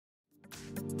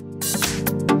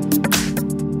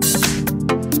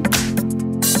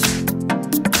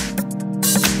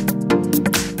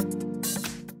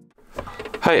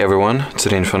Hi everyone,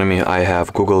 today in front of me I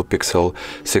have Google Pixel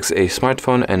 6a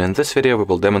smartphone, and in this video we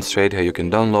will demonstrate how you can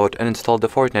download and install the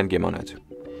Fortnite game on it.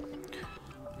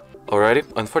 Alrighty,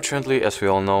 unfortunately, as we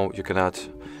all know, you cannot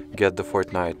get the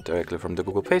Fortnite directly from the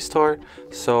Google Play Store,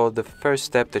 so the first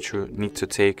step that you need to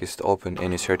take is to open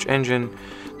any search engine.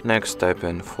 Next, type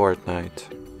in Fortnite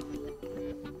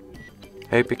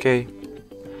APK.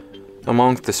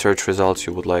 Among the search results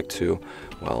you would like to,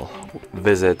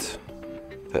 visit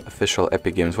the official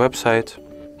Epic Games website.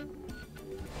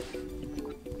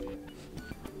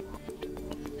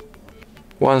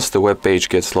 Once the web page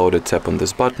gets loaded, tap on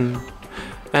this button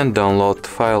and download the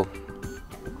file.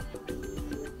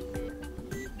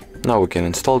 Now we can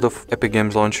install the Epic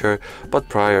Games launcher, but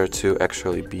prior to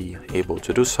actually be able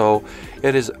to do so,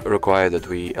 it is required that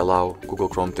we allow Google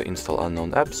Chrome to install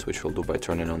unknown apps, which we'll do by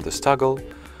turning on this toggle,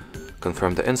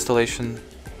 confirm the installation,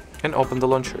 and open the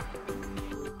launcher.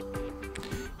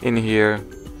 In here,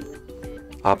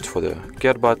 opt for the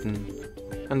Get button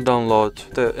and download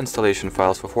the installation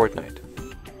files for Fortnite.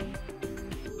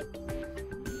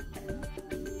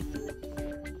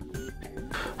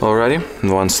 Alrighty,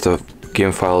 once the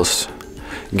game files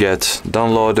get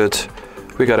downloaded,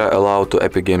 we gotta allow the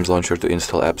Epic Games Launcher to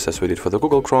install apps as we did for the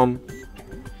Google Chrome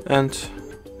and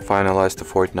finalize the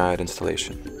Fortnite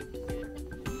installation.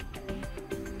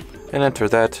 And after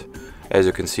that, as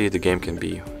you can see, the game can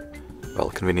be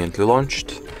conveniently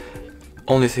launched.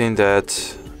 Only thing that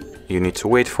you need to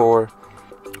wait for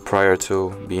prior to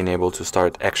being able to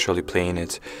start actually playing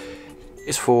it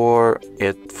is for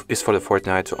the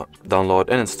Fortnite to download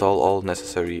and install all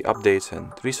necessary updates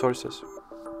and resources.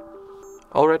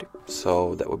 Alrighty,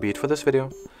 so that would be it for this video.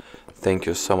 Thank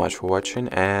you so much for watching,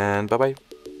 and bye bye.